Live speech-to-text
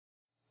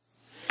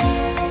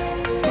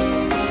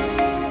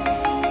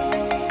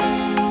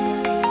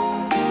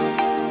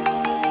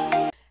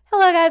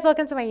Hello guys,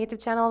 welcome to my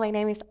YouTube channel. My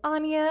name is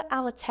Anya.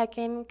 I'm a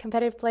Tekken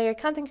competitive player,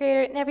 content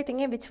creator, and everything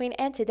in between.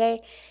 And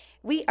today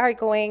we are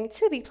going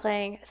to be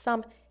playing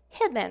some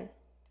Hitman.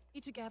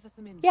 Need to gather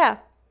some info. Yeah,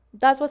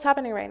 that's what's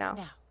happening right now.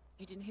 Now,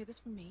 you didn't hear this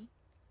from me,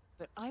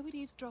 but I would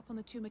eavesdrop on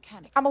the two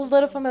mechanics. I'm a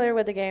little familiar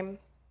with the game.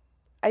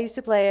 I used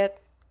to play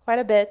it quite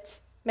a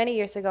bit many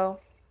years ago,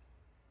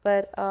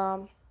 but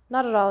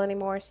not at all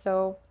anymore,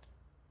 so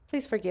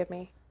please forgive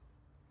me.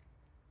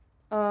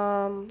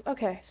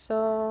 Okay,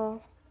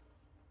 so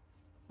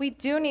we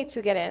do need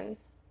to get in.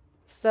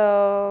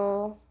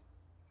 So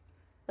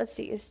let's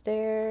see,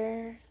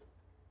 there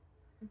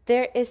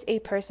is a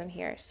person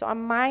here. So I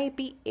might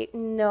be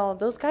no,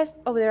 those guys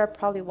over there are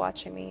probably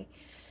watching me.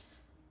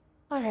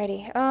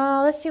 Alrighty,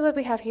 let's see what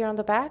we have here on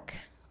the back.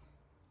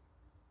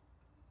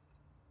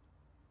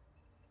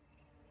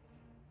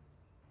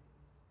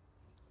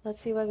 Let's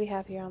see what we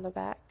have here on the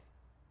back.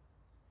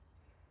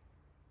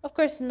 Of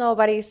course,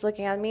 nobody's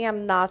looking at me.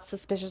 I'm not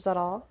suspicious at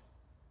all.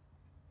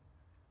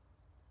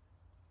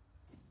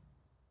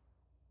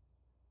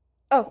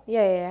 Oh,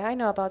 yeah, I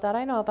know about that.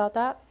 I know about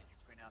that.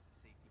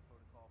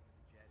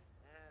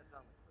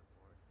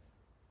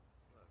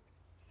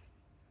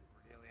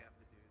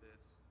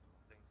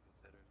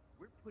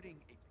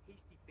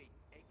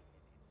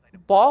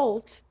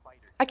 Vault?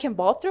 I can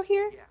vault through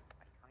here?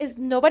 Is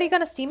nobody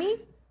gonna see me?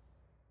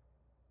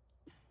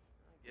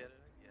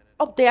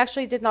 Oh, they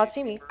actually did not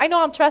see me. I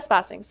know I'm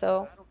trespassing,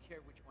 so.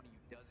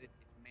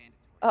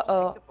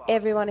 Uh-oh.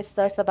 Everyone is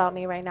sus about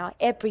me right now.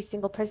 Every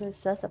single person is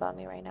sus about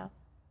me right now.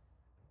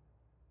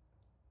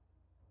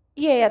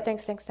 Yeah,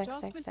 thanks.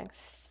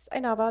 I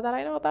know about that.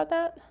 I know about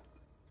that.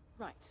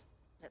 Right.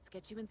 Let's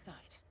get you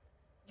inside.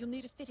 You'll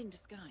need a fitting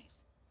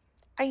disguise.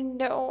 I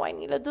know I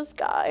need a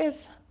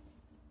disguise.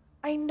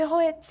 I know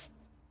it.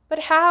 But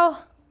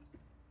how?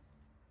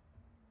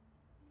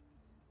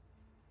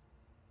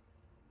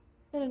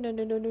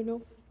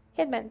 No.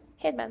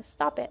 Hitman,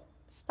 stop it.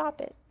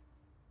 Stop it.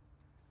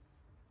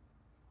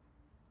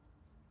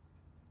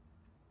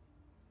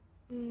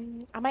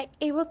 Am I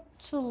able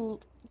to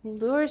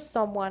lure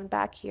someone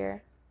back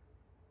here?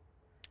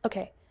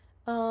 Okay.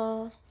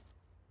 I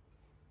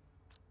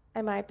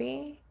might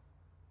be.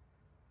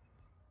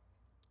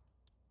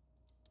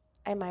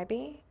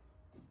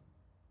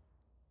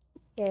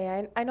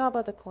 Yeah, I know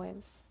about the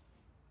coins.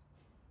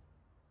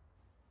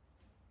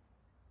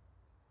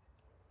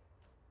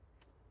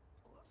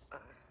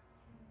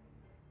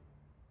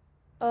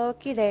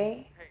 Okay,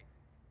 Hey,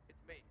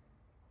 it's me.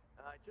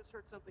 I just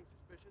heard something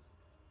suspicious.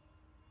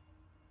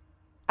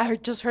 I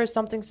just heard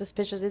something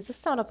suspicious. Is the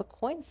sound of a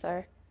coin,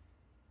 sir?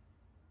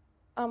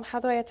 How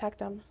do I attack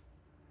them?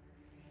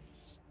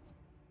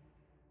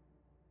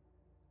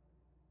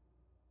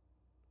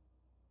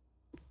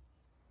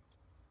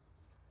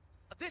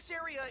 This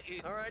area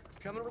is... All right,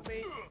 coming with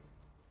me.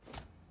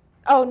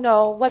 Oh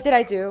no, what did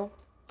I do?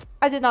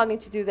 I did not mean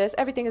to do this.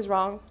 Everything is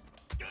wrong.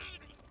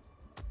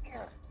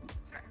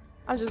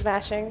 I'm just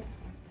mashing.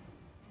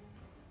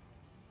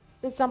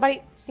 Did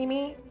somebody see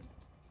me?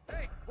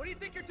 Hey, what do you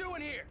think you're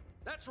doing here?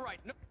 That's right.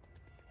 No.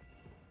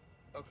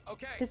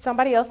 Okay. Did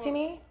somebody else see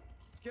me?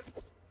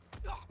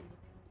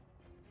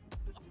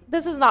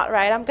 This is not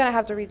right. I'm gonna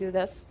have to redo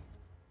this.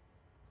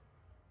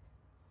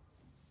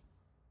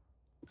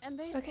 And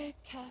they say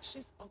cash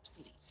is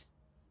obsolete.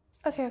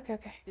 So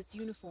okay. This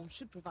uniform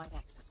should provide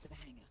access to the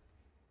hangar.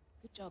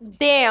 Good job.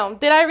 Damn,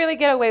 did I really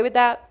get away with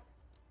that?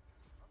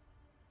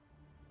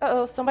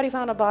 Uh-oh, somebody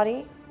found a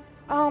body.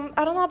 I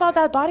don't know about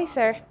that body,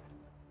 sir.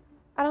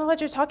 I don't know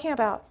what you're talking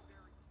about.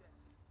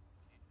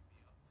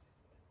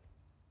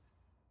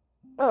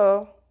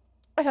 Uh-oh.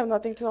 I have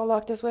nothing to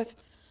unlock this with.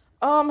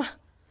 Oh,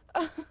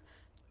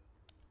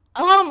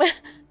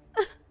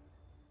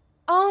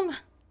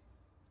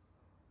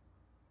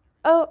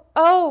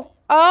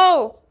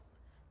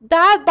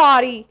 that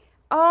body.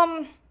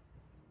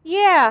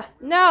 Yeah,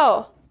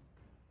 no.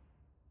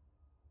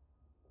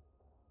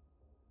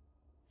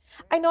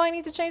 I know I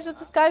need to change the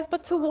disguise,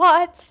 but to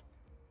what?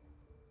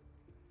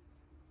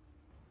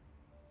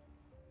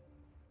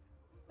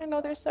 I know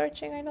they're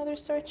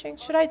searching.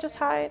 Should I just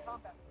hide?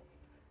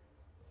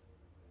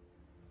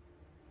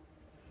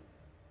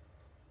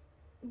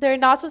 They're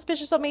not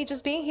suspicious of me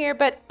just being here,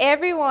 but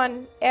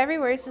everyone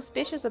everywhere is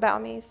suspicious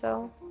about me,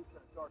 so.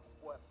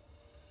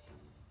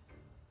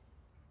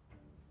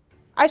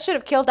 I should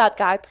have killed that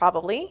guy,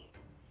 probably.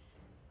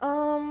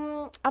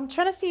 I'm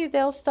trying to see if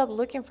they'll stop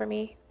looking for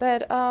me,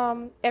 but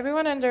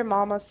everyone and their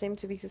mama seem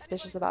to be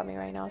suspicious about me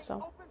right now,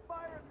 so.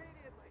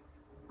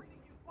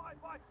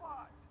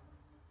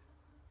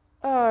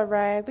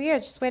 Alright, we are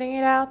just waiting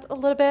it out a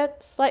little bit,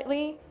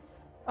 slightly.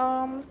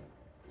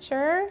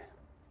 Sure.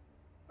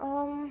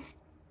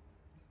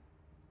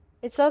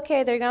 It's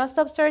okay, they're gonna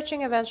stop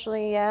searching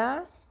eventually,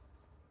 yeah?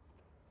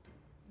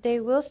 They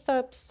will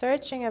stop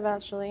searching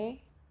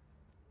eventually.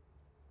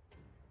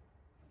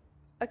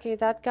 Okay,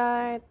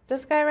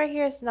 this guy right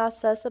here is not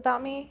sus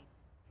about me.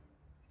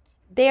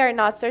 They are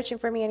not searching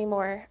for me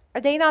anymore.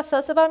 Are they not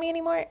sus about me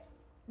anymore?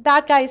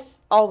 That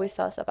guy's always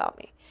sus about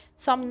me.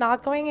 So I'm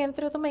not going in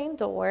through the main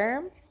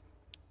door.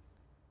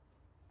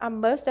 I'm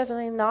most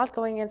definitely not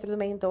going in through the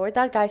main door.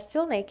 That guy's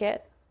still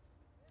naked.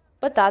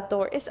 But that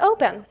door is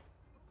open.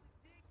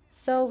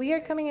 So we are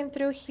coming in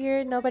through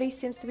here. Nobody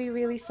seems to be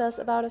really sus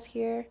about us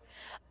here.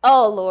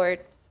 Oh, Lord.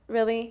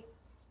 Really?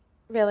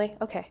 Really?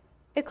 Okay.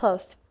 It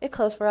closed. It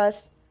closed for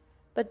us.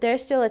 But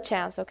there's still a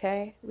chance,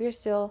 okay? We're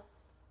still...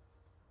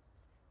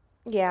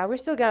 Yeah, we're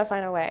still gonna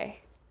find a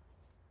way.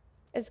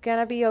 It's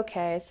gonna be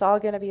okay. It's all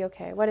gonna be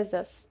okay. What is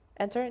this?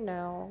 Enter?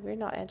 No, we're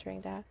not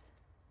entering that.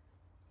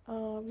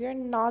 We're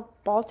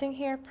not bolting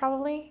here,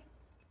 probably.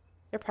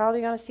 They're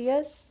probably gonna see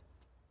us.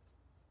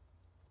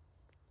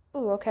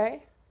 Ooh,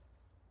 okay.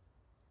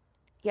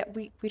 Yeah,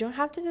 we don't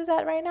have to do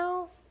that right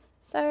now,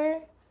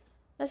 sir.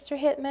 Mr.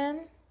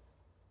 Hitman.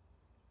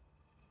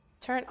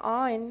 Turn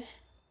on.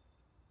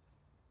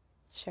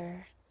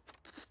 Sure.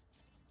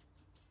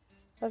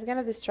 I was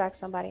gonna distract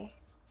somebody.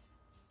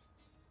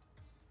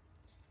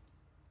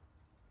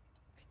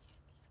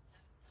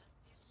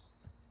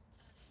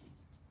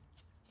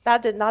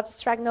 That did not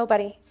distract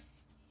nobody.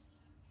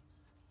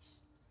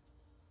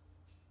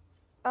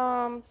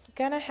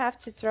 Gonna have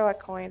to throw a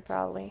coin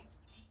probably.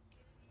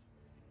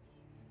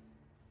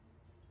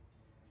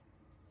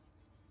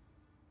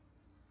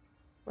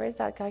 Where is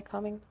that guy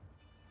coming?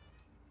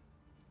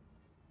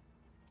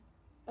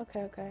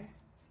 Okay, okay.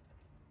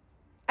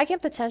 I can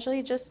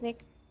potentially just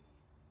sneak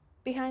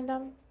behind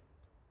them.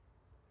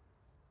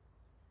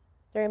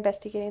 They're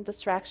investigating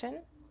distraction.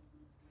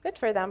 Good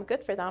for them,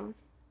 good for them.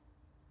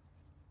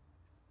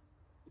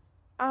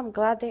 I'm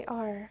glad they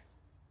are.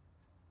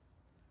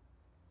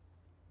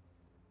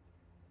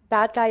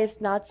 That guy is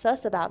not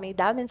sus about me.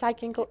 That means I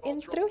can go in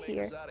through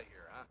here.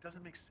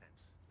 Doesn't make sense.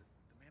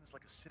 The man is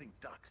like a sitting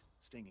duck,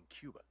 staying in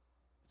Cuba.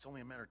 It's only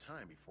a matter of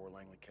time before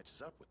Langley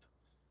catches up with them.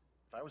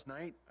 If I was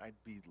Knight, I'd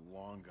be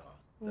long gone.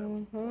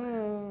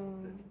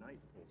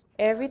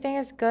 Everything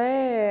is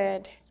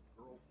good.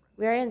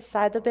 We're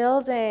inside the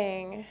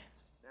building.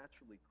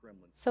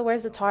 So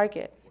where's the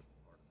target?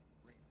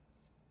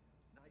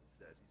 Knight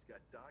says he's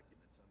got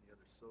documents on the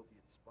other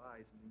Soviet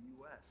spies in the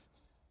U.S.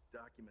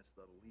 Documents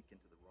that'll leak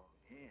into the wrong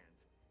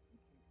hands in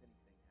case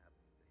anything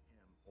happens to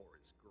him or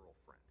his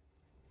girlfriend.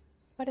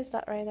 What is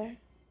that right there?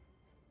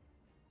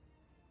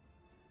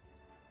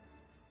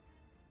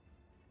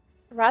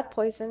 Rat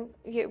poison.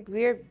 Yeah,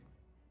 we're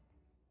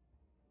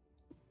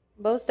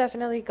most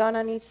definitely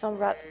gonna need some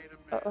rat.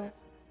 Uh-oh.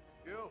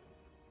 You?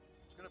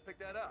 Who's gonna pick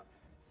that up?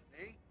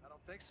 Me? I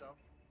don't think so.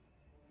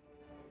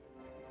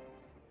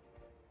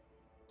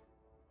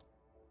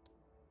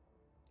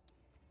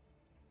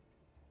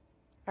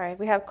 Alright,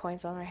 we have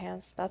coins on our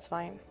hands. That's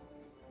fine.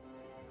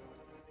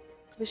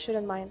 We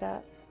shouldn't mind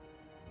that.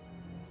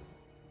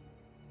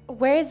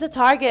 Where is the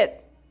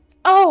target?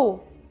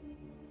 Oh!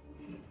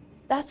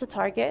 That's the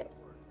target.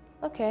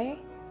 Okay.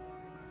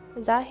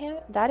 Is that him?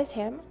 That is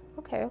him?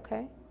 Okay,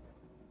 okay.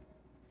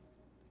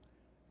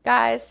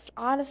 Guys,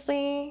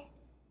 honestly,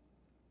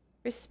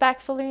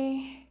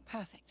 respectfully.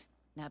 Perfect.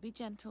 Now be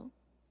gentle.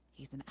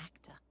 He's an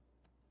actor.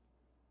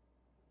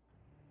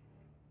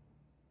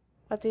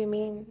 What do you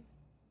mean?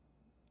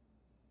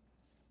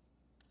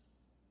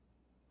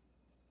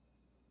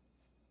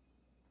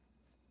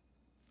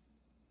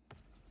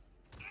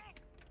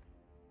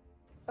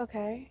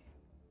 Okay.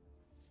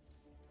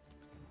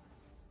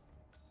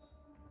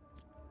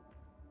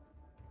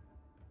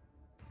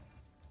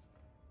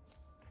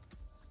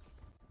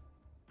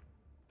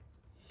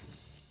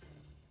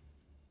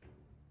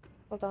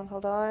 Hold on,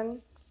 hold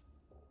on.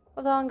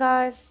 Hold on,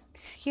 guys.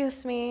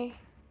 Excuse me.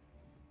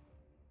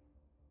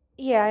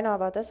 Yeah, I know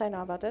about this. I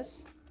know about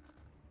this.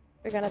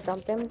 We're gonna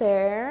dump them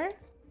there.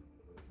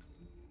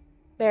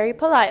 Very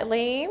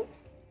politely.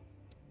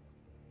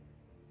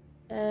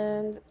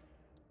 And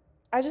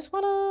I just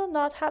wanna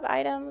not have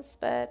items,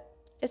 but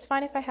it's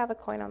fine if I have a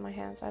coin on my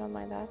hands. I don't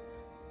mind that.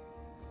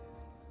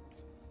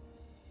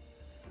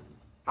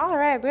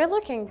 Alright, we're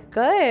looking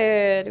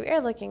good.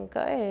 We're looking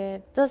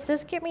good. Does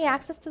this give me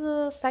access to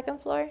the second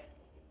floor?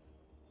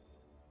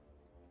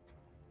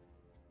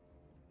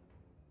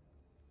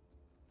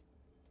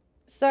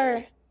 Sir.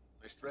 Hey,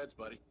 nice threads,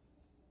 buddy.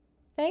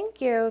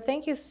 Thank you.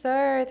 Thank you,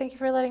 sir. Thank you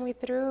for letting me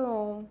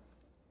through.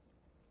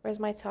 Where's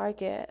my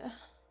target?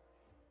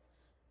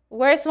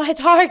 Where's my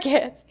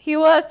target? He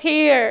was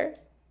here.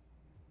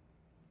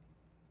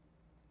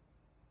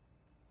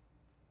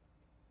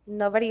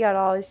 Nobody got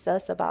all this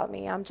sus about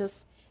me. I'm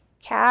just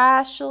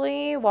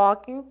casually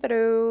walking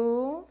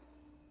through.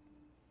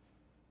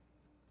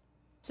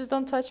 Just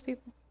don't touch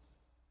people.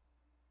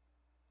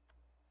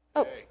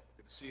 Oh. Hey,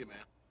 good to see you, man.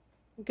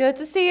 Good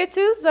to see you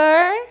too,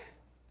 sir.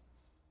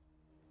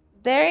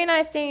 Very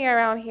nice seeing you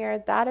around here.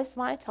 That is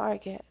my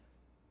target.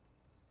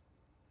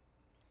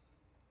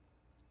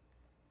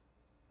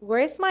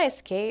 Where's my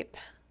escape?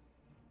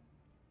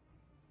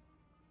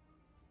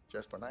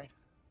 Jasper Knight,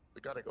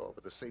 we gotta go over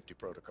the safety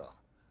protocol.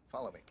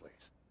 Follow me,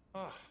 please.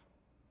 Ugh.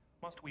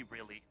 Must we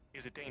really?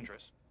 Is it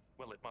dangerous?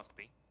 Well, it must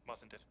be,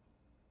 mustn't it?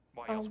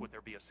 Why else would there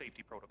be a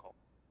safety protocol?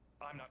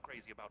 I'm not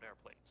crazy about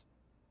airplanes.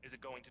 Is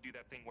it going to do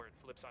that thing where it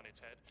flips on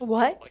its head?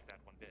 What? Like that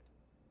one bit.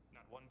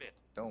 Not one bit.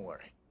 Don't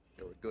worry.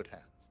 You're in good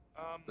hands.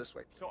 This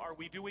way, So please. are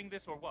we doing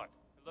this or what?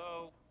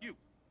 Hello? You,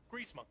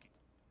 Grease Monkey.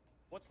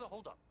 What's the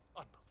holdup?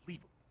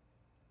 Unbelievable.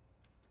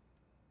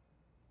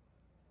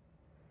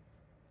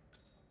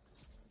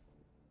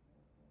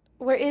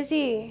 Where is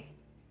he?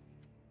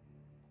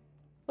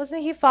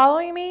 Wasn't he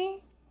following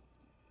me?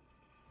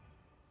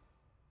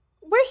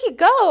 Where'd he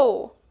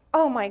go?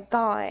 Oh my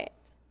god.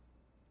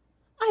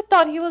 I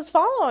thought he was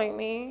following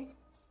me.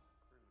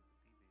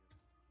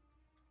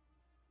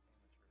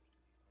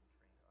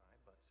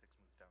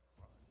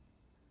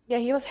 Yeah,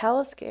 he was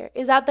hella scared.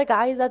 Is that the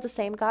guy? Is that the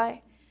same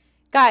guy?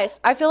 Guys,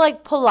 I feel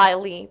like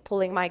politely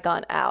pulling my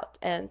gun out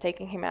and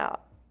taking him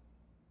out.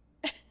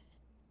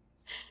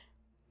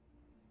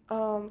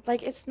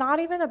 Like it's not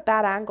even a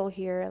bad angle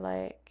here.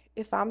 Like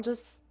if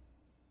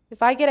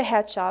I get a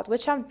headshot,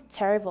 which I'm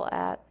terrible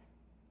at.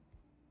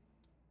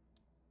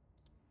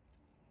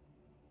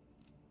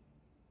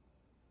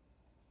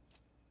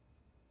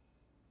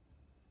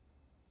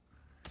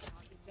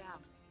 Target down.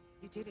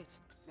 You did it.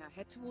 Now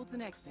head towards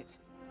an exit.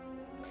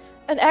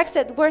 An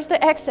exit? Where's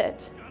the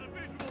exit?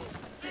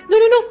 No,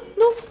 no, no,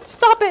 no!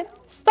 Stop it!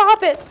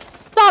 Stop it!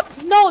 Stop!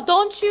 No,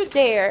 don't you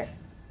dare!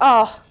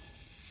 Oh.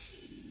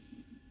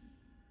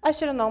 I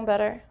should have known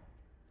better.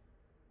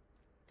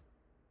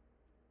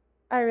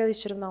 I really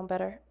should have known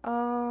better.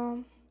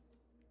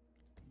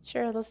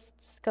 Sure, let's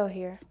just go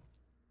here.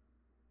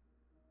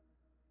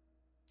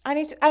 I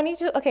need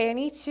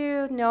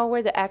to know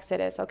where the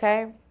exit is,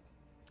 okay?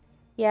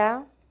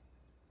 Yeah?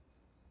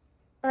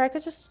 Or I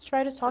could just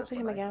try to talk to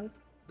him again.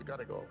 We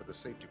gotta go over the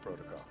safety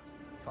protocol.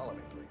 Follow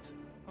me, please.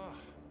 Ugh.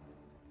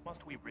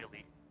 Must we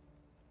really?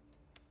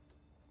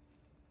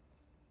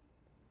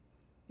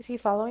 Is he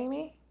following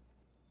me?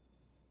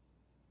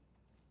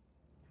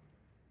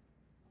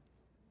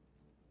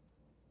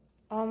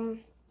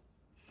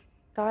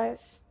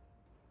 Guys,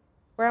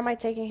 where am I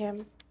taking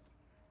him?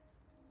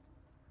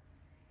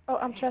 Oh,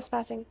 I'm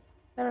trespassing.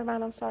 Never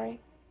mind, I'm sorry.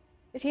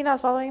 Is he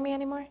not following me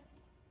anymore?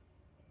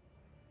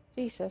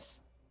 Jesus.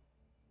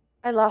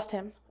 I lost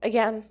him.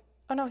 Again.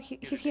 Oh no, Is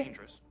he's it here.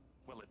 dangerous?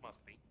 Well, it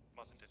must be,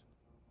 mustn't it?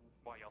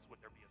 Why else would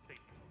there be a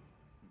safety?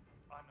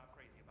 I'm not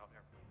crazy about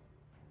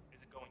airplanes.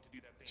 Is it going to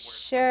do that thing where it flips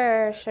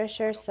Sure, on its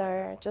head?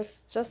 sir.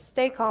 Just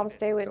stay calm,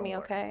 stay with Don't me,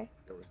 worry. okay?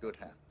 You're in good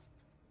hands.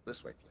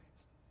 This way, please.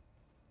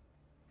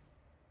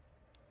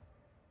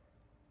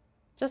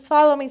 Just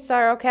follow me,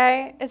 sir,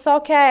 okay? It's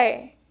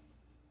okay.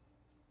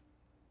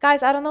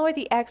 Guys, I don't know where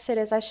the exit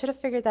is. I should have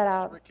figured that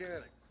out.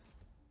 Mechanic.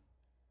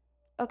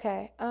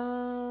 Okay,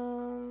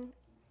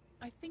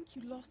 I think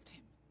you lost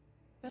him.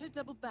 Better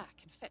double back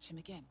and fetch him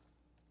again.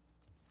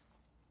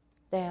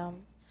 damn.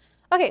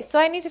 Okay, so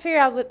I need to figure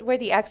out where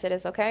the exit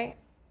is, okay?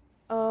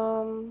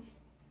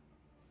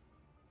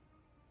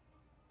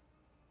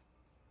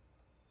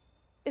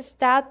 Is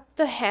that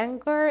the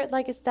hangar?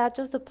 Like, is that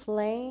just a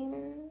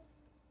plane?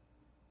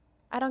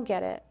 I don't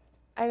get it.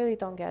 I really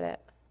don't get it.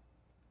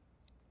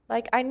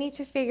 Like, I need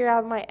to figure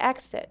out my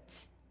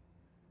exit.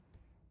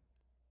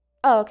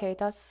 Oh, okay,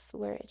 that's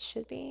where it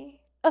should be.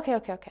 Okay.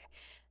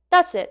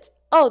 That's it.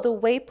 Oh, the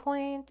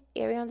waypoint,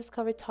 area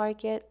undiscovered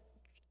target.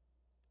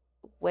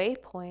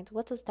 Waypoint?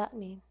 What does that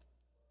mean?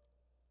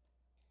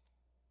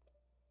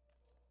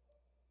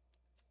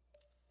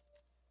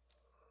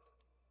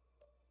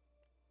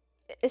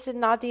 Is it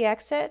not the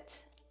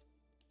exit?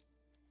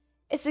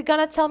 Is it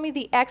gonna tell me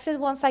the exit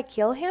once I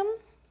kill him?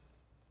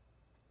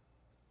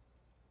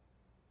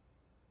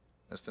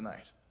 Mr.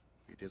 Knight,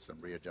 we did some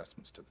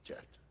readjustments to the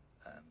jet,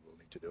 and we'll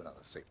need to do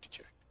another safety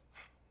check.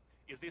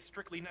 Is this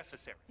strictly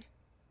necessary?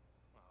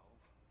 Well,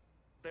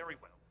 very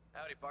well.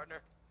 Howdy,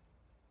 partner.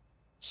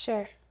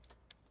 Sure.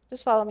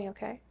 Just follow me,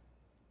 okay?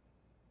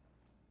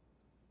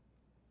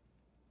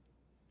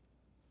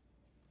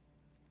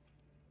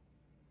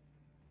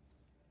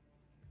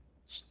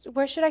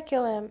 Where should I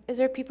kill him? Is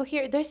there people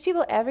here? There's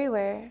people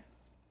everywhere.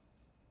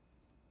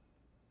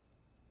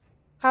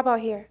 How about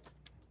here?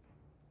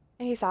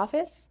 In his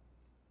office?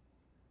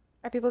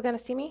 Are people gonna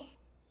see me?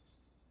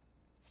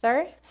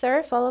 Sir?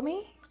 Sir, follow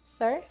me?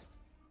 Sir?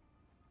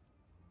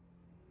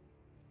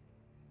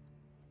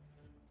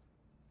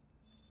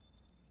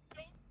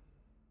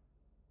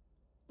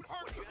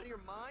 What, you out of your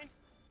mind?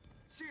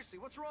 Seriously,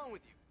 what's wrong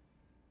with you?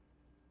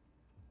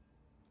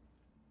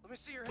 Let me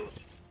see your hand.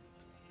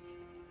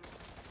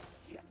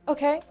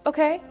 Okay.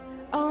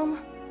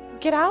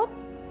 Get out?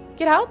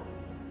 Get out?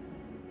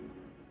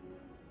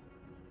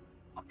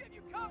 I'll give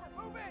you cover.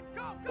 Move in.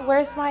 Go.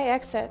 Where's my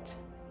exit?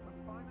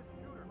 Find the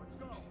shooter. Let's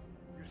go.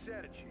 You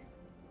said it, Chief.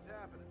 What's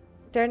happening?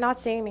 They're not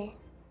seeing me.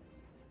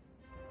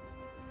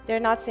 They're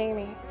not seeing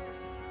me.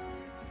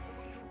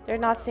 They're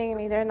not seeing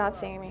me. They're not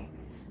seeing me.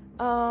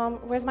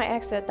 Where's my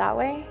exit? That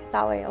way?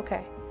 That way,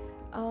 okay.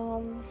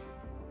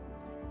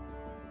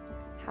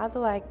 How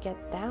do I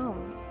get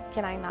down?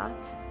 Can I not?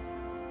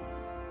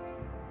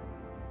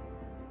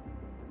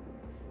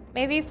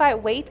 Maybe if I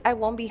wait, I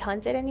won't be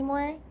hunted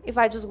anymore. If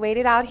I just wait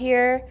it out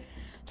here.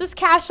 Just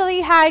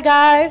casually, hi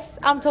guys,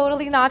 I'm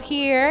totally not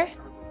here.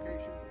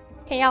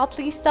 Can y'all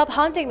please stop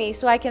hunting me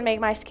so I can make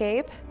my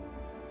escape?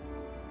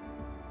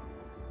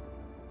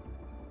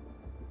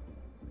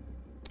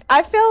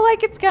 I feel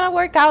like it's gonna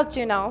work out,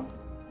 you know.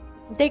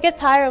 They get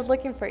tired of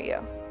looking for you.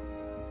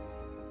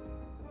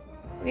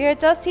 We are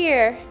just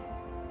here.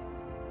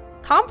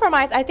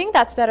 Compromise, I think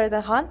that's better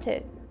than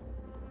haunted.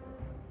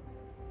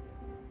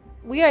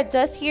 We are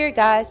just here,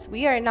 guys.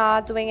 We are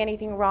not doing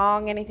anything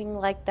wrong, anything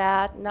like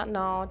that.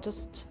 No,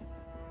 just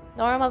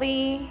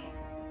normally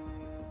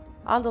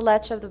on the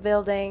ledge of the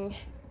building.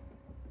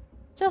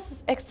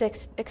 Just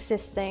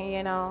existing,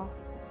 you know.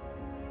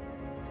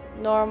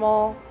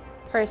 Normal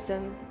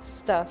person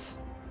stuff.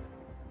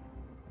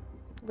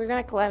 We're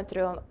gonna climb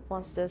through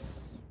once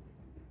this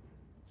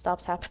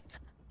stops happening.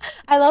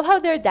 I love how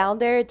they're down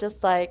there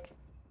just like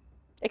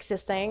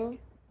existing.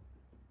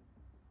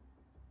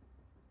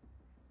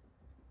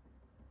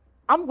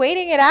 I'm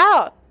waiting it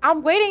out.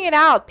 I'm waiting it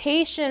out.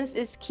 Patience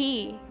is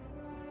key.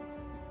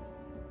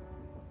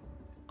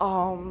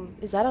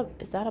 Is that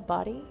a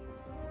body?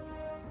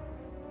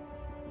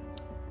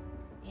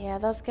 Yeah,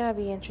 that's gonna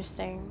be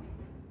interesting.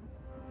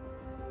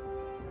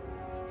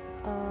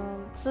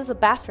 This is a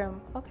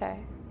bathroom. Okay.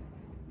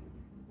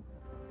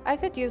 I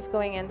could use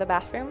going in the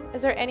bathroom.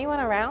 Is there anyone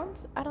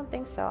around? I don't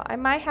think so. I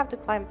might have to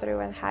climb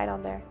through and hide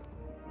on there.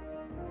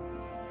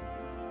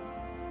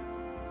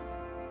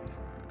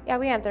 Yeah,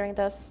 we entering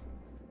this.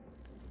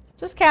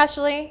 Just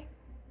casually.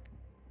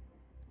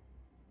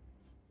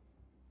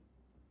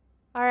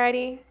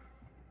 Alrighty.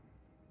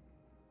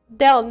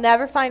 They'll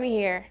never find me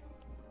here.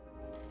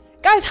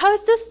 Guys, how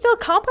is this still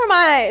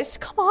compromised?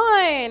 Come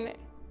on.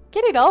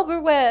 Get it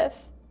over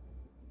with.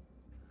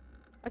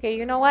 Okay,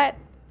 you know what?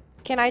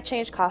 Can I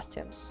change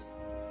costumes?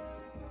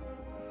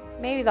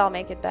 Maybe that'll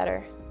make it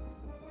better.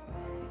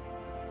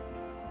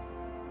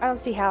 I don't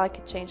see how I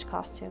could change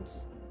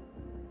costumes.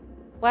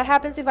 What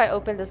happens if I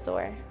open this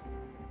door?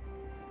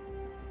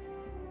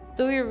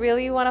 Do we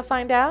really want to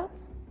find out?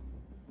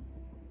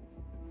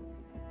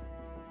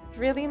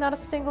 Really not a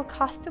single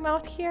costume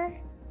out here?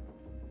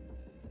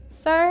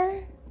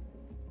 Sir?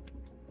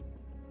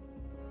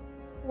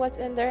 What's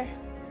in there?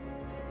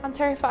 I'm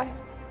terrified.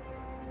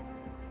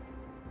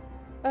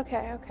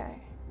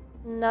 Okay.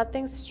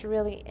 Nothing's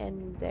really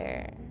in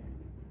there.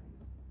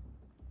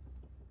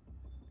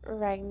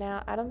 Right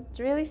now, I don't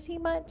really see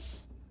much.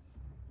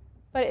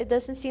 But it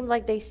doesn't seem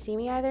like they see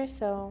me either,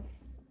 so...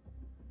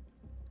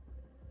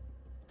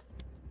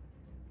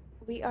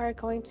 We are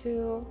going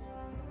to...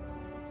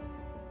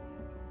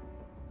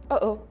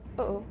 Uh-oh.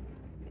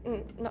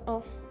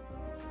 No.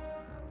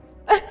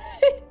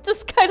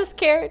 Just kind of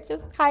scared,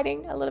 just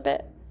hiding a little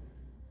bit.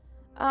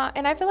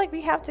 And I feel like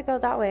we have to go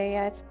that way.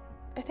 Yeah,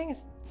 I think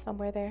it's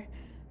somewhere there.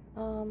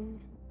 So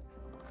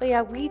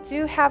yeah, we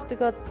do have to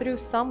go through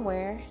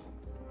somewhere.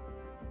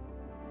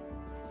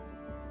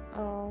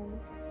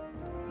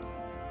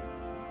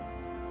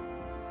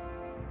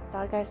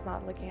 That guy's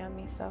not looking at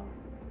me, so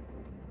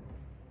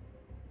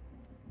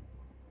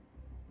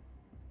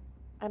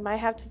I might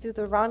have to do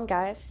the run,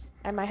 guys.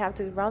 I might have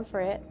to run for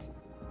it.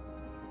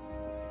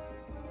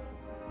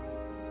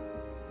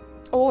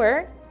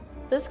 Or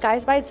this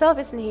guy's by itself,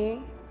 isn't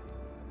he?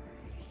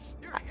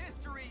 Your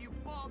history, you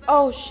bald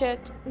Oh asshole.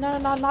 shit. No,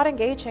 not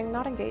engaging.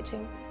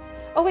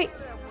 Oh wait.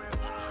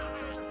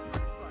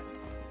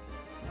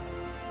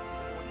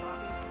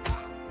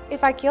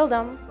 If I kill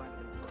them.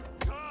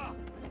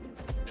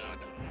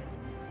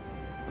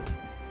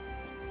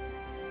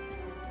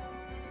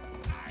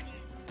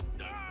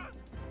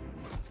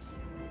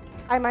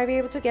 I might be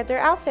able to get their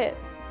outfit.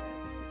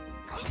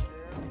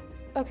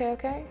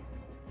 Okay.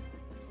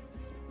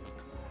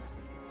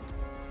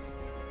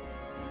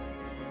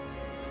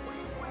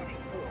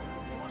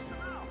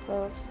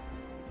 Close.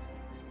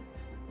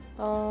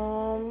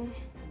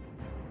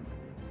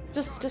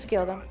 Just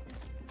kill them.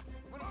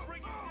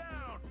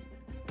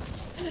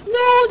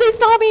 No, they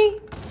saw me!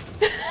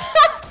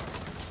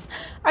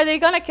 Are they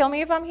gonna kill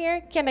me if I'm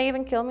here? Can they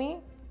even kill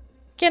me?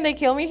 Can they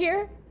kill me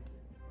here?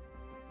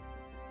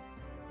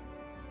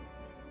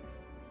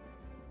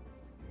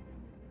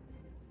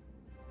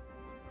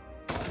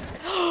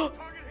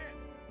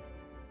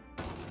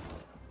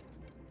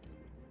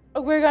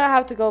 We're gonna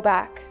have to go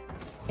back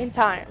in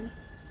time.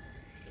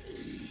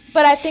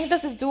 But I think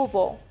this is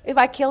doable if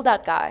I kill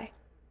that guy.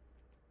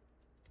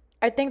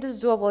 I think this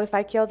is doable if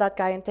I kill that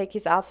guy and take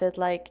his outfit,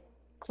 like,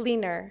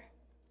 cleaner.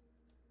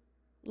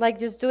 Like,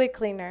 just do it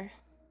cleaner.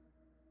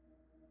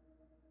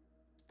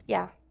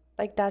 Yeah,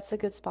 like, that's a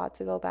good spot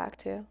to go back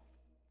to.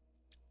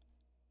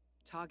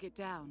 Target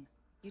down.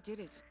 You did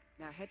it.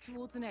 Now head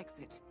towards an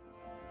exit.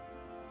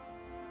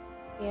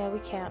 Yeah, we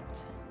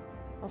can't,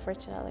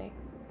 unfortunately.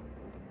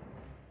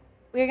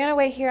 We're gonna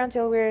wait here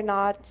until we're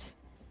not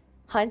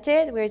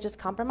hunted. We're just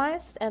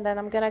compromised. And then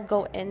I'm gonna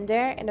go in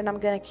there and then I'm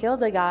gonna kill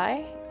the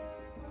guy.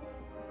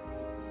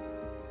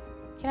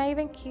 Can I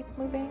even keep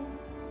moving?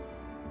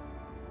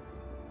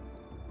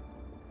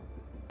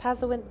 Past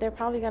the wind, they're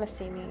probably gonna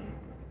see me.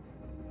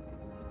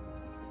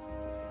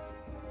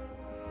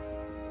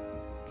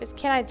 Cause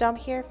can I jump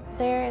here,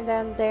 there, and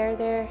then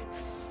there?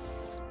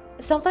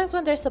 Sometimes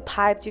when there's a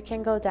pipe, you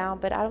can go down,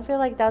 but I don't feel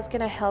like that's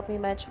gonna help me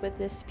much with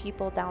these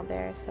people down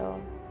there, so.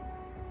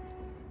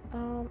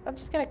 I'm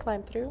just gonna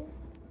climb through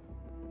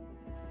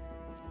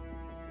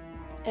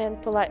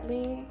and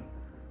politely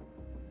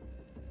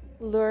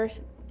lure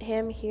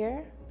him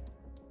here.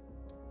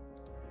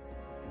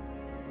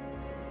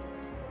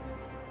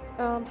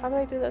 How do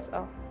I do this?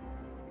 Oh.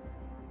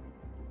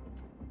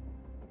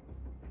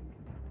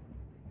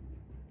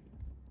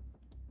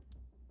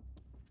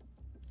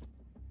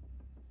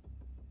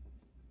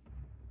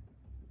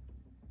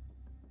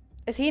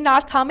 Is he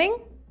not coming?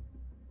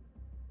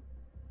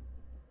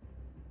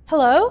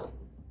 Hello?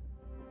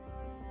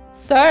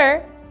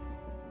 Sir?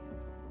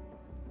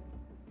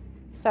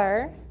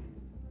 Sir?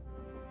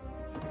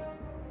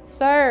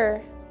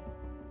 Sir?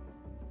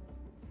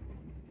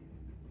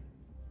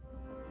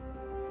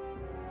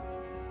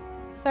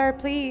 Sir,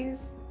 please.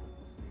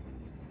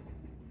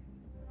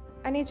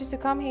 I need you to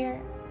come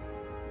here.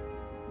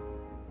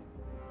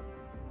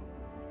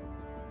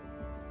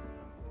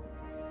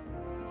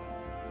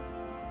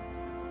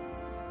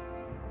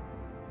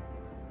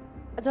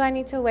 Do I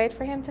need to wait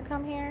for him to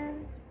come here?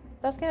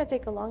 That's gonna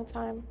take a long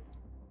time.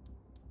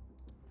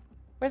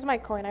 Where's my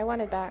coin? I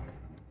want it back.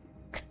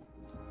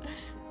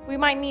 We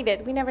might need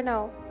it. We never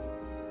know.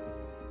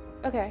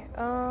 Okay,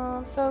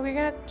 so we're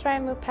gonna try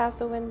and move past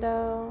the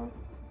window.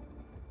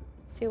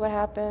 See what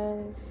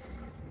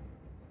happens.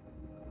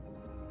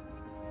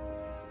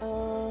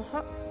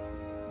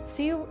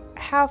 See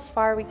how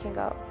far we can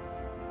go.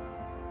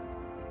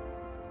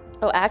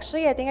 Oh,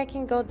 actually, I think I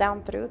can go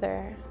down through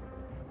there.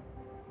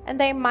 And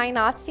they might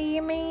not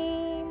see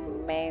me,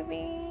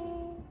 maybe.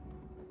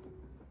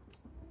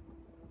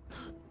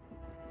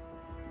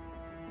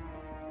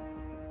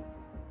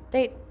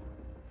 They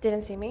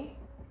didn't see me.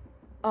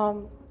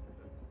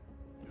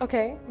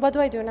 Okay, what do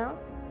I do now?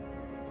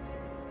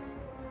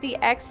 The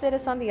exit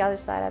is on the other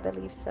side, I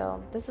believe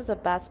so. This is a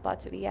bad spot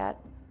to be at.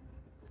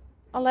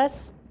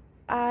 Unless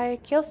I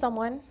kill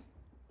someone.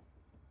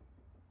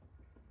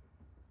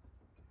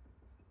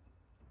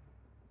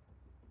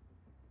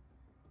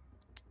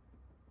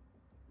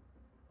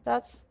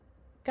 That's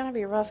gonna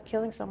be rough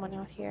killing someone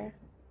out here.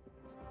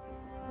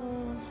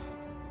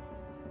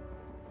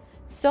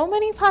 So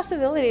many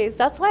possibilities.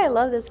 That's why I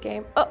love this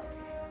game. Oh!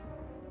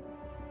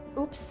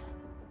 Oops.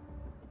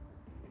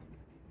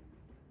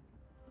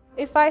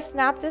 If I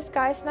snap this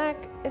guy's neck,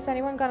 is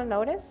anyone gonna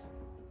notice?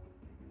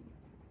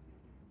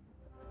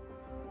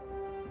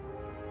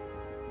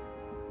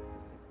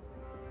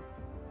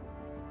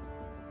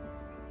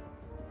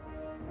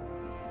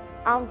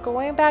 I'm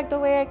going back the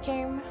way I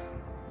came.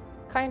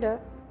 Kinda.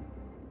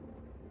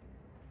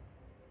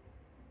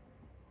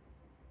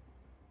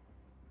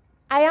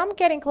 I am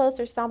getting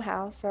closer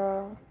somehow,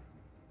 so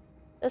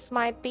this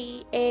might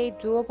be a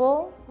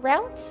doable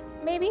route,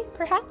 maybe,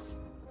 perhaps.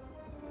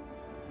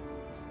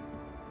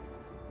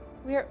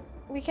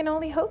 We can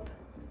only hope.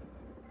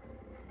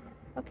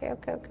 Okay.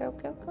 Okay.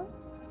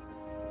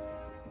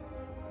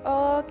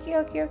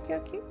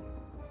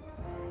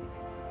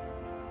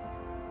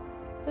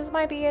 This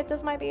might be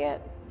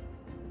it.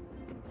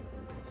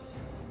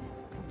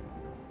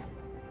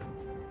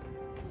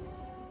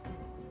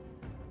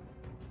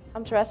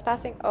 I'm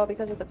trespassing? Oh,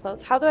 because of the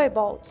clothes. How do I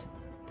bolt?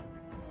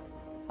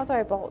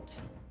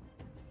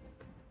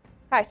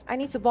 Guys, I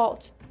need to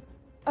bolt.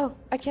 Oh,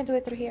 I can't do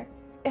it through here.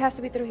 It has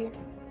to be through here.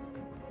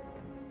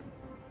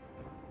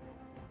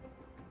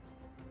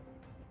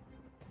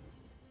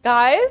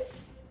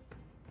 Guys?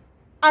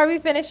 Are we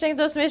finishing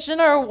this mission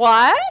or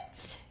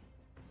what?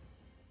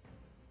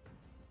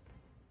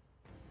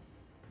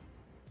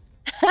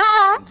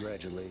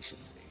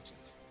 Congratulations,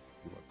 Agent.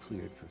 You are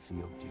cleared for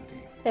field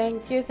duty.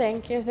 Thank you.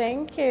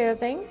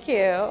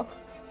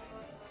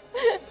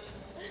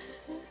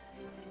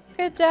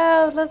 Good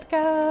job, let's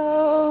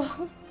go.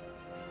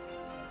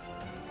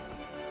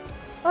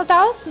 Well,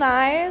 that was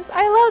nice.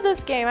 I love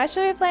this game. I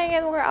should be playing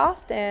it more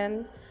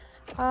often.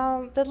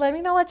 But let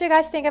me know what you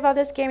guys think about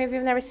this game if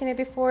you've never seen it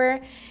before.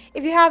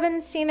 If you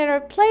haven't seen it or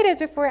played it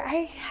before,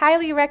 I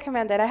highly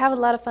recommend it. I have a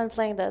lot of fun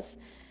playing this.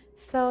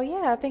 So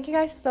yeah, thank you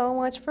guys so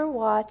much for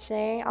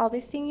watching. I'll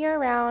be seeing you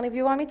around. If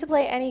you want me to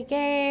play any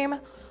game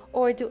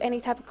or do any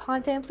type of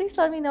content, please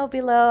let me know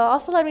below.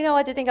 Also, let me know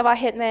what you think about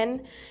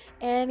Hitman.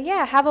 And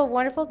yeah, have a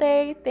wonderful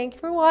day. Thank you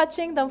for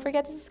watching. Don't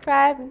forget to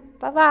subscribe.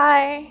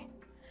 Bye-bye.